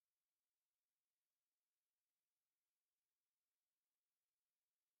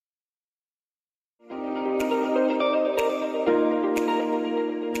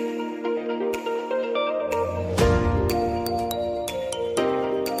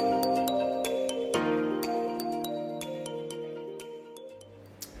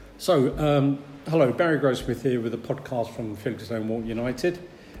Hello, Barry Grossmith here with a podcast from Felixstowe Walton United.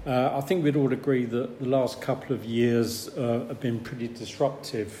 I think we'd all agree that the last couple of years have been pretty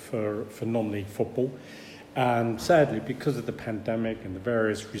disruptive for non-league football. And sadly, because of the pandemic and the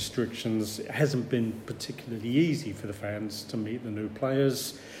various restrictions, it hasn't been particularly easy for the fans to meet the new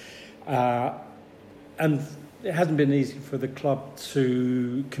players. And it hasn't been easy for the club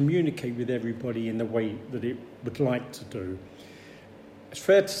to communicate with everybody in the way that it would like to do. It's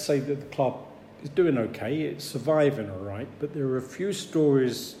fair to say that the club is doing okay, it's surviving all right, but there are a few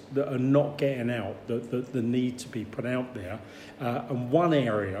stories that are not getting out, that need to be put out there. And one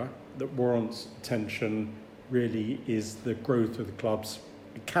area that warrants attention really is the growth of the club's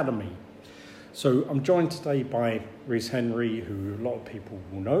academy. So I'm joined today by Rhys Henry, who a lot of people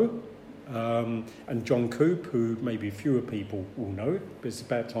will know, and John Coop, who maybe fewer people will know, but it's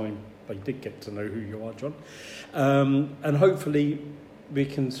about time they did get to know who you are, John. And hopefully we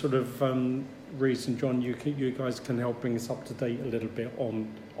can sort of, Rhys and John, you guys can help bring us up to date a little bit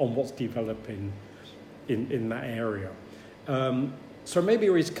on what's developing in that area. So maybe,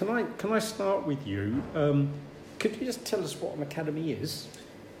 Rhys, can I start with you? Could you just tell us what an academy is?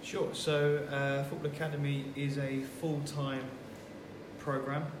 Sure. So Football Academy is a full-time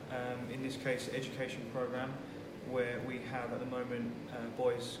programme, in this case education programme, where we have at the moment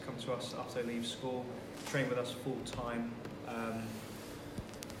boys come to us after they leave school, train with us full-time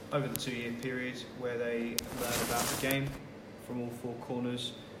over the 2-year period, where they learn about the game from all four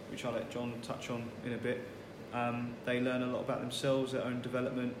corners, which I'll let John touch on in a bit. They learn a lot about themselves, their own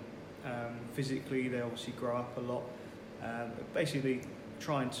development. Physically, they obviously grow up a lot. Basically,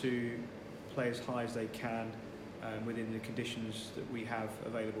 trying to play as high as they can within the conditions that we have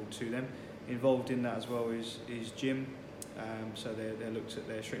available to them. Involved in that as well is gym. So they're looked at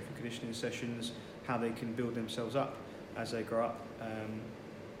their strength and conditioning sessions, how they can build themselves up as they grow up.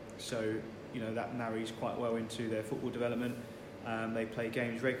 So, that marries quite well into their football development. They play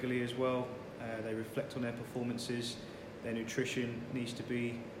games regularly as well. They reflect on their performances. Their nutrition needs to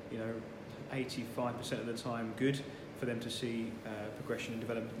be, 85% of the time good for them to see progression and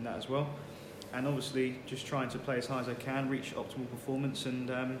development in that as well. And obviously, just trying to play as high as they can, reach optimal performance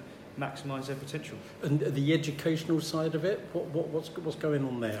and maximise their potential. And the educational side of it, what's going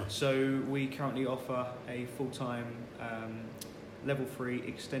on there? So we currently offer a full-time Level 3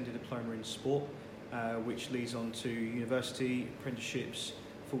 extended diploma in sport, which leads on to university, apprenticeships,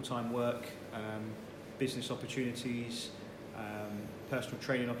 full-time work, business opportunities, personal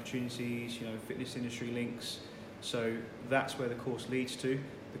training opportunities, fitness industry links. So that's where the course leads to.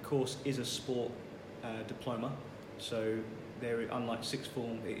 The course is a sport diploma, so unlike sixth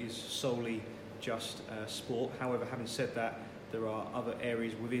form, it is solely just sport. However, having said that, there are other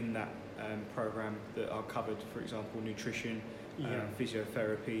areas within that programme that are covered, for example, nutrition,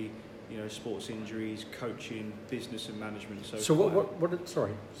 physiotherapy, sports injuries, coaching, business and management. So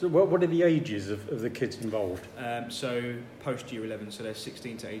what are the ages of the kids involved? So post year 11, so they're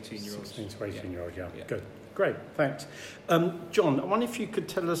 16 to 18 year olds. 16 to 18 year olds, yeah. Good. Great, thanks. John, I wonder if you could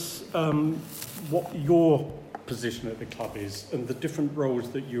tell us what your position at the club is and the different roles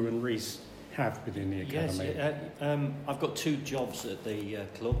that you and Rhys have within the academy. Yes, I've got two jobs at the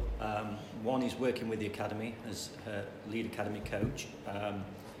club. One is working with the academy as lead academy coach.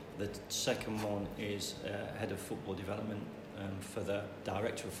 The second one is head of football development for the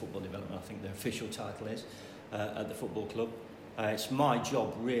director of football development, I think the official title is, at the football club. It's my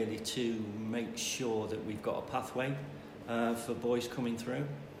job really to make sure that we've got a pathway for boys coming through.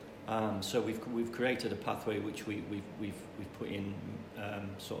 So we've created a pathway which we've put in,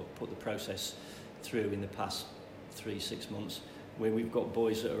 put the process through in the past 3-6 months, where we've got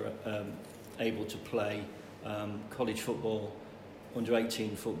boys that are able to play college football, under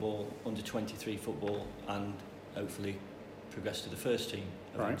 18 football, under 23 football, and hopefully progress to the first team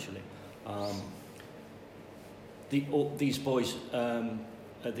eventually. Right. These boys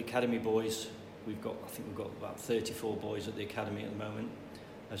at the academy boys, we've got about 34 boys at the academy at the moment.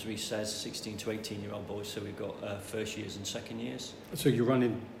 As Rhys says, 16 to 18-year-old boys, so we've got first years and second years. So you're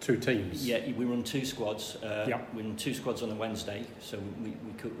running two teams? Yeah, we run two squads. We run two squads on a Wednesday, so we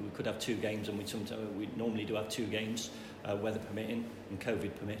could have two games, and we normally do have two games, weather permitting and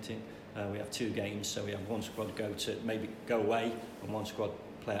COVID permitting. We have two games, so we have one squad go away, and one squad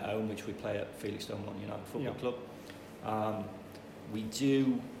play at home, which we play at Felixstowe Walton United Football Club. We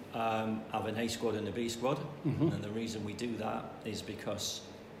do have an A squad and a B squad, and the reason we do that is because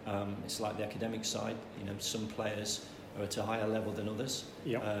it's like the academic side. Some players are at a higher level than others.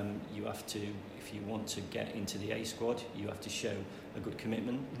 You have to, if you want to get into the A squad, you have to show a good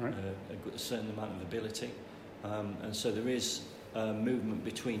commitment, a certain amount of ability, and so there is movement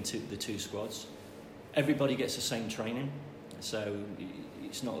between the two squads. Everybody gets the same training, so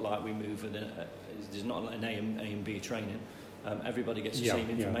it's not like we move there's not an A and B training. Everybody gets the same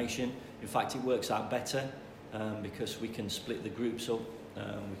information. In fact, it works out better because we can split the groups up.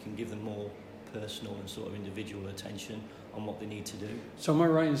 We can give them more personal and sort of individual attention on what they need to do. So am I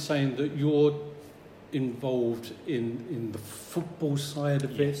right in saying that you're involved in the football side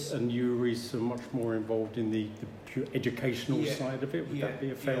of Yes. it, and Yuri's much more involved in the pure educational side of it? Would that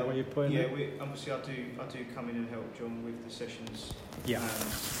be a fair way of putting it? Yeah, obviously I do come in and help John with the sessions. Yeah.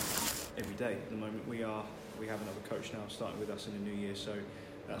 Every day at the moment we have another coach now starting with us in the new year, so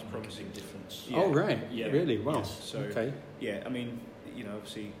that's promising. A big difference. Yeah. Oh right, Yeah. really? Wow. Yes. So okay. yeah, I mean,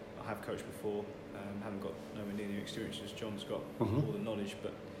 obviously I have coached before, haven't got nowhere near the experience as John's got all the knowledge,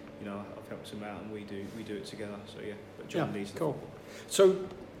 but I've helped him out and we do it together. So yeah, but John leads the football. So,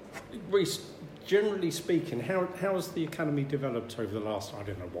 Reece, generally speaking, how has the academy developed over the last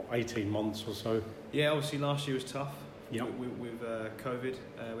 18 months or so? Yeah, obviously last year was tough. Yeah. With COVID,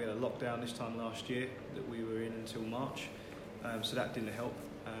 we had a lockdown this time last year that we were in until March, so that didn't help.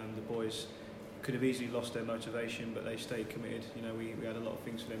 The boys could have easily lost their motivation, but they stayed committed. We had a lot of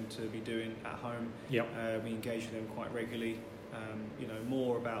things for them to be doing at home. Yeah. We engaged with them quite regularly.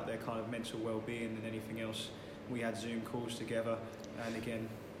 More about their kind of mental well-being than anything else. We had Zoom calls together, and again,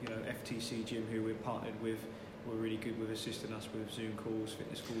 FTC Gym, who we're partnered with, were really good with assisting us with Zoom calls,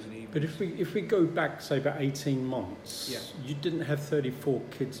 fitness calls in the evening. But if we go back, say, about 18 months, you didn't have 34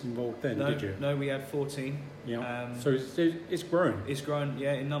 kids involved then, did you? No, we had 14. Yeah. So it's grown. It's grown,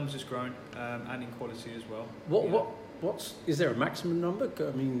 yeah. In numbers, it's grown, and in quality as well. Is there a maximum number?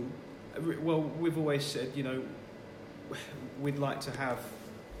 I mean, well, we've always said, we'd like to have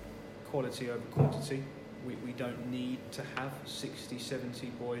quality over quantity. We don't need to have 60, 70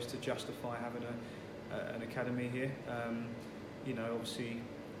 boys to justify having an academy here. Obviously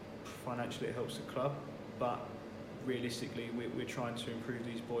financially it helps the club, but realistically we're trying to improve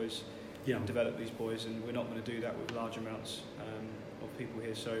these boys and develop these boys, and we're not going to do that with large amounts of people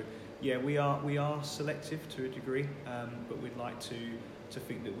here. So yeah, we are selective to a degree, but we'd like to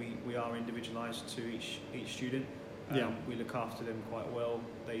think that we are individualised to each student. We look after them quite well.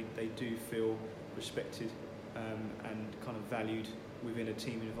 They do feel respected and kind of valued within a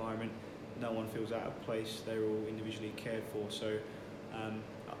team environment. No one feels out of place. They're all individually cared for. So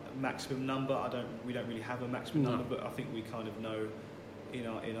maximum number, we don't really have a maximum number, but I think we kind of know in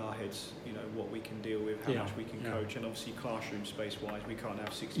our heads, what we can deal with, how much we can coach, and obviously classroom space wise, we can't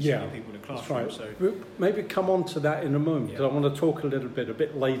have 60 people in a classroom. Right. So we'll maybe come on to that in a moment, because I want to talk a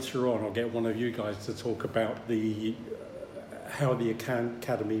bit later on. I'll get one of you guys to talk about how the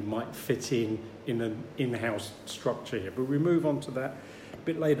academy might fit in an in-house structure here, but we move on to that a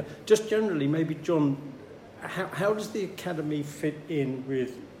bit later. Just generally, maybe John, how does the academy fit in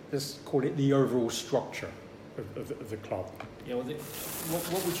with, let's call it, the overall structure of the club? Yeah, well,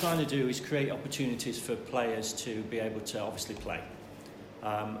 what we're trying to do is create opportunities for players to be able to obviously play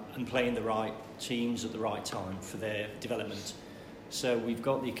and play in the right teams at the right time for their development. So we've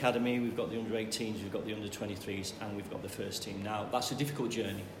got the academy, we've got the under-18s, we've got the under-23s, and we've got the first team. Now, that's a difficult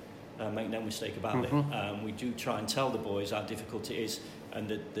journey, make no mistake about it. We do try and tell the boys how difficult it is, and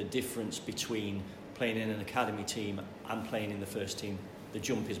the difference between playing in an academy team and playing in the first team. The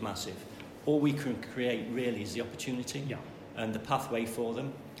jump is massive. All we can create really is the opportunity and the pathway for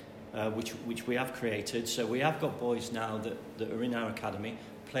them, which we have created. So we have got boys now that are in our academy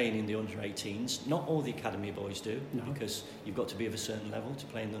playing in the under-18s. Not all the academy boys do, because you've got to be of a certain level to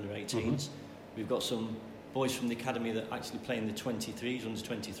play in the under-18s. We've got some boys from the academy that actually play in the 23s,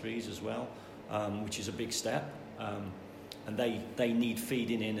 under-23s as well, which is a big step. And they need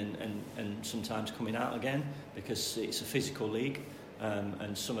feeding in and sometimes coming out again, because it's a physical league.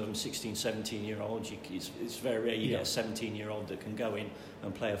 And some of them 16, 17-year-olds, it's very rare you get a 17-year-old that can go in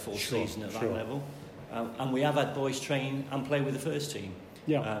and play a full season at that level. And we have had boys train and play with the first team.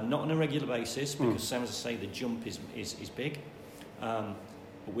 Not on a regular basis, because same as I say, the jump is big.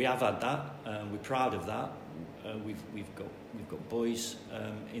 But we have had that. We're proud of that. We've got boys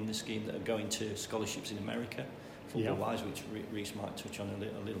in the scheme that are going to scholarships in America, football-wise, which Reece might touch on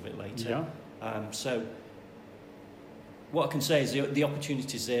a little bit later. So what I can say is the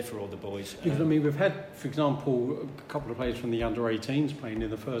opportunity is there for all the boys. Because we've had, for example, a couple of players from the under-18s playing in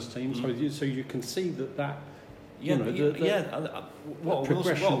the first team, so you can see that. What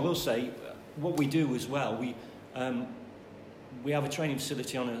I will say, what we do as well, we have a training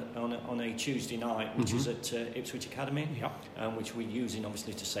facility on a Tuesday night, which is at Ipswich Academy, which we're using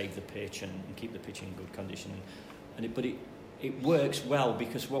obviously to save the pitch and keep the pitch in good condition. But it works well,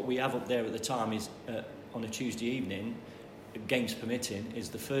 because what we have up there at the time is on a Tuesday evening, games permitting, is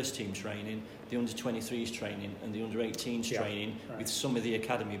the first team training, the under-23s training and the under-18s training with some of the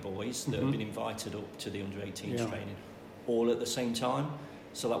academy boys that have been invited up to the under-18s training all at the same time.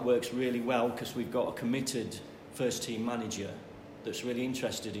 So that works really well because we've got a committed first team manager that's really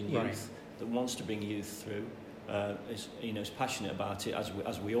interested in youth, that wants to bring youth through, is passionate about it,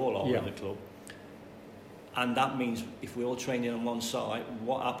 as we all are in the club. And that means if we're all training on one site,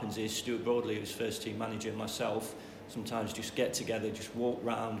 what happens is Stuart Broadley, who's first team manager, and myself sometimes just get together, just walk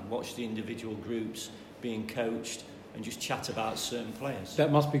round, watch the individual groups being coached, and just chat about certain players.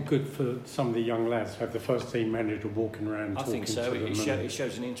 That must be good for some of the young lads to have the first team manager walking around. I think so. It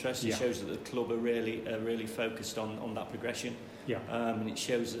shows an interest. Yeah. It shows that the club are really focused on that progression. Yeah. And it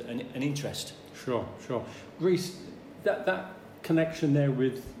shows an interest. Sure. Reece, that connection there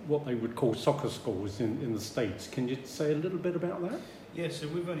with what they would call soccer schools in the States, can you say a little bit about that? Yeah, so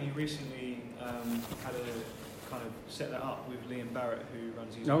we've only recently had a kind of set that up with Liam Barrett, who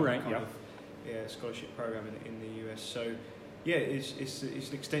runs his scholarship program in the US. So yeah, it's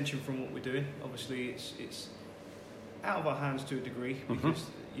an extension from what we're doing. Obviously, it's out of our hands to a degree because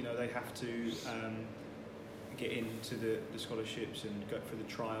they have to get into the scholarships and go through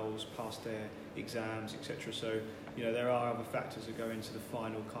the trials, pass their exams, etc. So there are other factors that go into the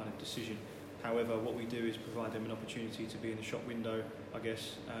final kind of decision. However, what we do is provide them an opportunity to be in the shop window, I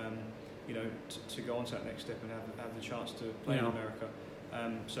guess, to go on to that next step and have the chance to play in America.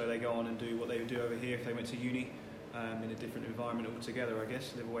 So they go on and do what they would do over here if they went to uni, in a different environment altogether, I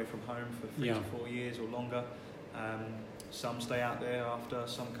guess, live away from home for 3 to 4 years or longer. Some stay out there after,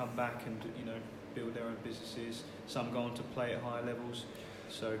 some come back and build their own businesses, some go on to play at higher levels.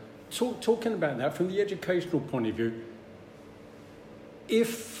 So talking about that from the educational point of view,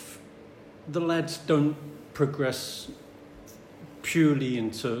 if the lads don't progress purely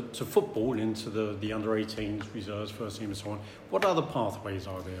into football, into the under-18s, reserves, first team and so on, what other pathways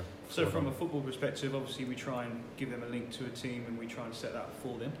are there? So from a football perspective, obviously we try and give them a link to a team and we try and set that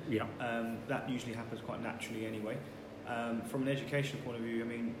for them. Yeah. That usually happens quite naturally anyway. From an educational point of view, I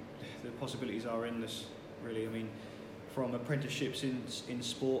mean, the possibilities are endless, really. I mean, from apprenticeships in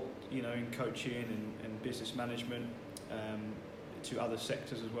sport, in coaching and business management, to other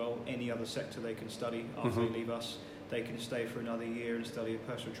sectors as well. Any other sector they can study after they leave us. They can stay for another year and study a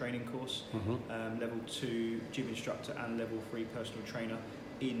personal training course, level 2 gym instructor and level 3 personal trainer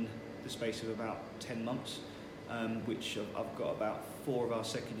in the space of about 10 months, which I've got about 4 of our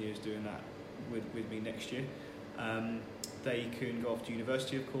second years doing that with me next year. They can go off to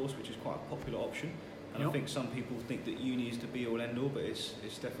university, of course, which is quite a popular option. And I think some people think that uni is the be-all, end-all, but it's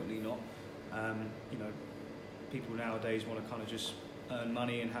definitely not. People nowadays want to kind of just earn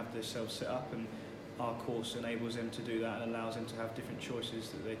money and have themselves set up, and our course enables them to do that and allows them to have different choices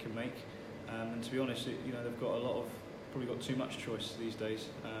that they can make. And to be honest, they've got probably got too much choice these days.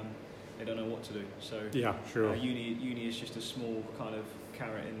 They don't know what to do. So yeah, sure. Uni is just a small kind of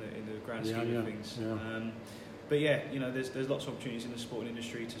carrot in the grand scheme of things. Yeah. But yeah, there's lots of opportunities in the sporting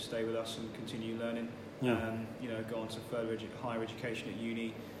industry to stay with us and continue learning. Yeah. Go on to further higher education at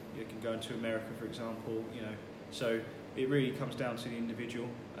uni. You can go into America, for example. So it really comes down to the individual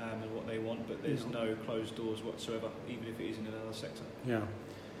and what they want. But there's no closed doors whatsoever, even if it is in another sector. Yeah.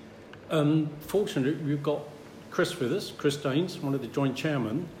 Fortunately, we've got Chris with us. Chris Daines, one of the joint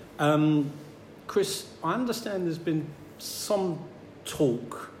chairmen. Chris, I understand there's been some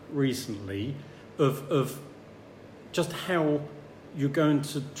talk recently of just how you're going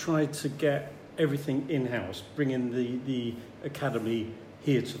to try to get everything in-house, bringing the academy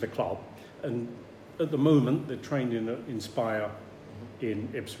here to the club. And at the moment, they're trained in Inspire in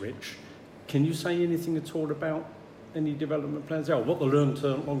Ipswich. Can you say anything at all about any development plans there, or what the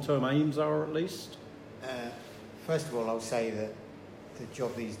long-term aims are, at least? First of all, I'll say that the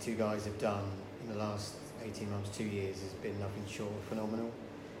job these two guys have done in the last 18 months, 2 years, has been nothing short of phenomenal.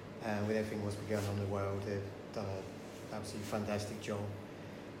 With everything what's been going on in the world, they've done an absolutely fantastic job.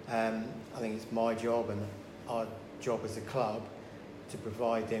 I think it's my job and our job as a club to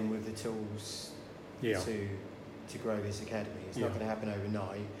provide them with the tools to grow this academy. It's not going to happen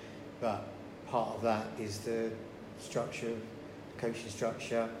overnight, but part of that is the structure, the coaching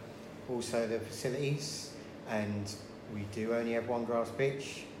structure, also the facilities, and we do only have one grass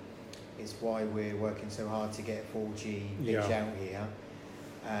pitch. It's why we're working so hard to get 4G pitch out here.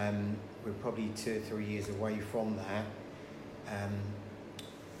 We're probably 2 or 3 years away from that.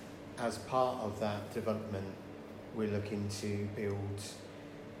 As part of that development, we're looking to build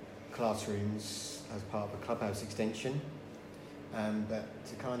classrooms as part of a clubhouse extension. But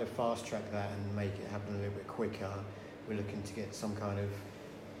to kind of fast track that and make it happen a little bit quicker, we're looking to get some kind of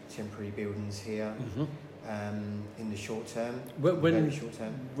temporary buildings here in the short term. When short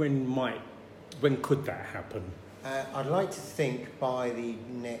term. When could that happen? I'd like to think by the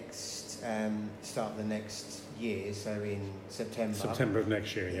next start of the next year, so in September. September of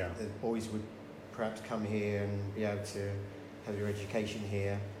next year, yeah. The boys would perhaps come here and be able to have their education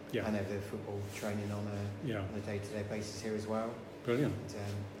here and have their football training on a day-to-day basis here as well. Brilliant. And,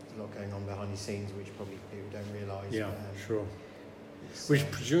 there's a lot going on behind the scenes which probably people don't realise. Yeah, but, sure. Which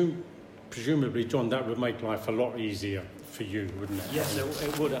presumably, John, that would make life a lot easier for you, wouldn't it? Yes,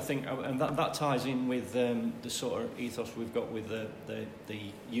 it would, I think, and that ties in with the sort of ethos we've got with the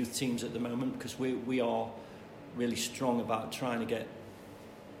youth teams at the moment, because we are really strong about trying to get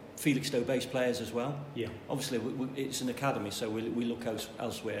Felixstowe-based players as well. Yeah. Obviously, it's an academy, so we look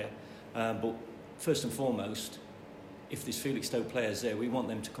elsewhere, but first and foremost, if there's Felixstowe players there, we want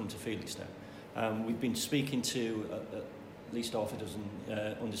them to come to Felixstowe. We've been speaking to at least half a dozen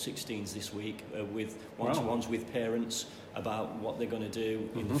under-16s this week with one-to-ones with parents about what they're going to do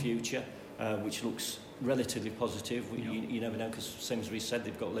in the future, which looks relatively positive. You never know, because same as we said,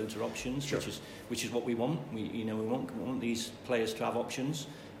 they've got loads of options, which is what we want. We want these players to have options.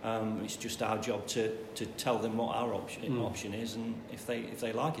 It's just our job to tell them what our option is, and if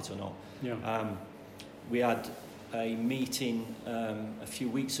they like it or not. Yeah. We had a meeting a few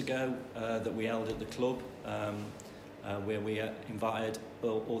weeks ago that we held at the club, where we invited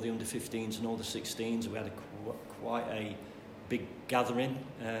all the under-15s and all the 16s. We had quite a big gathering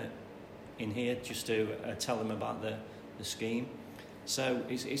in here just to tell them about the scheme. So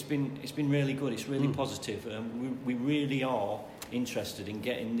it's been really good. It's really positive. We really are interested in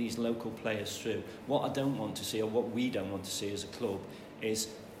getting these local players through. What I don't want to see, or what we don't want to see as a club, is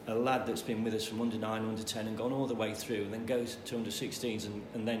a lad that's been with us from under 9, under 10 and gone all the way through, and then goes to under 16s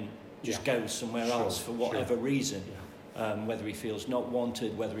and then just goes somewhere else for whatever reason. Whether he feels not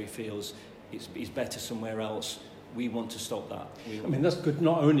wanted, whether he feels he's better somewhere else. We want to stop that. I mean, that's good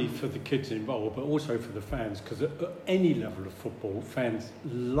not only for the kids involved, but also for the fans, because at any level of football, fans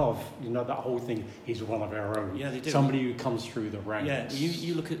love, that whole thing, he's one of our own. Yeah, they do. Somebody who comes through the ranks. Yeah,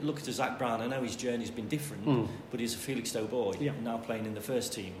 you look at Zach Brown. I know his journey's been different, but he's a Felixstowe boy, now playing in the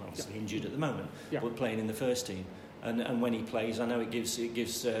first team, obviously injured at the moment, but playing in the first team. And when he plays, I know it gives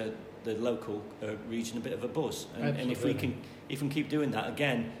the local region a bit of a buzz. And if we can keep doing that,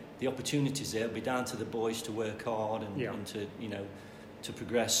 again, the opportunities there will be down to the boys to work hard and to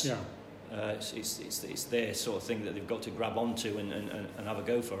progress. Yeah. It's their sort of thing that they've got to grab onto and have a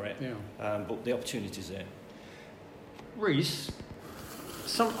go for it. Yeah. But the opportunities there. Reece,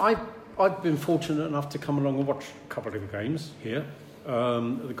 I've been fortunate enough to come along and watch a couple of the games here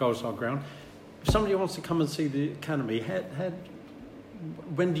at the Goldside Ground. If somebody wants to come and see the academy,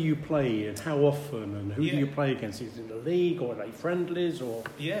 when do you play and how often and who do you play against? Is it in the league or are they friendlies or?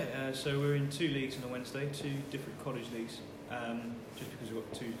 So we're in 2 leagues on a Wednesday, 2 different college leagues, just because we've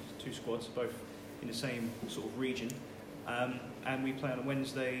got two squads, both in the same sort of region, and we play on a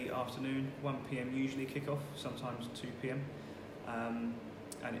Wednesday afternoon, 1 p.m. usually kick-off, sometimes 2 p.m.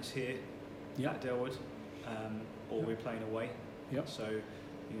 And it's here at Delwood, or we're playing away. So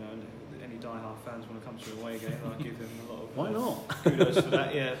any die-hard fans want to come to an away game, I'll give them a lot of why not? kudos for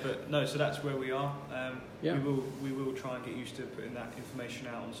that. But no, so that's where we are. We will try and get used to putting that information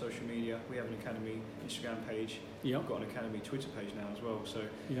out on social media. We have an academy Instagram page. We've got an academy Twitter page now as well, so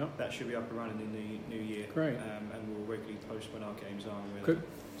that should be up and running in the new year. Great. And we'll regularly post when our games are. Good.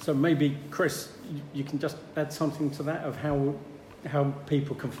 So maybe Chris, you can just add something to that of how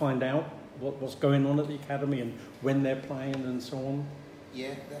people can find out what's going on at the academy and when they're playing and so on.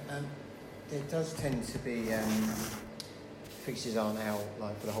 Yeah, there does tend to be fixtures aren't out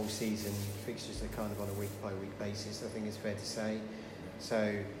like for the whole season. Fixtures are kind of on a week-by-week basis, I think it's fair to say.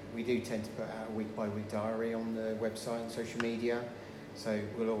 So we do tend to put out a week-by-week diary on the website and social media. So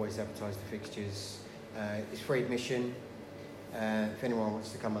we'll always advertise the fixtures. It's free admission. If anyone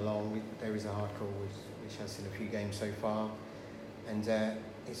wants to come along, there is a hard core which has seen a few games so far, and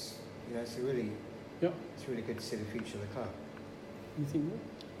it's really good to see the future of the club. Anything more?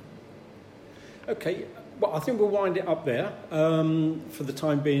 Okay, well, I think we'll wind it up there for the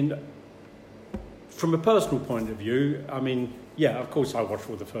time being. From a personal point of view, I mean, of course I watch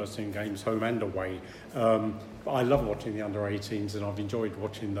all the first team games, home and away. But I love watching the under-18s, and I've enjoyed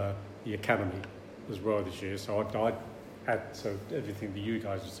watching the academy as well this year. So I'd add to everything that you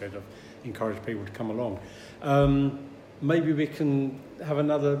guys have said. I've encouraged people to come along. Maybe we can have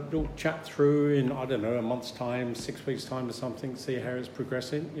another little chat through in, I don't know, a month's time, 6 weeks' time or something, see how it's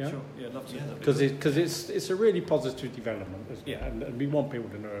progressing. Yeah? Sure, I'd love to. Because it's a really positive development, isn't it? And we want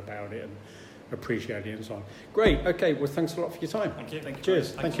people to know about it appreciated and so on. Great. Okay. Well, thanks a lot for your time. Thank you.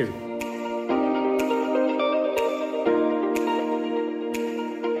 Cheers. Thank Thank you.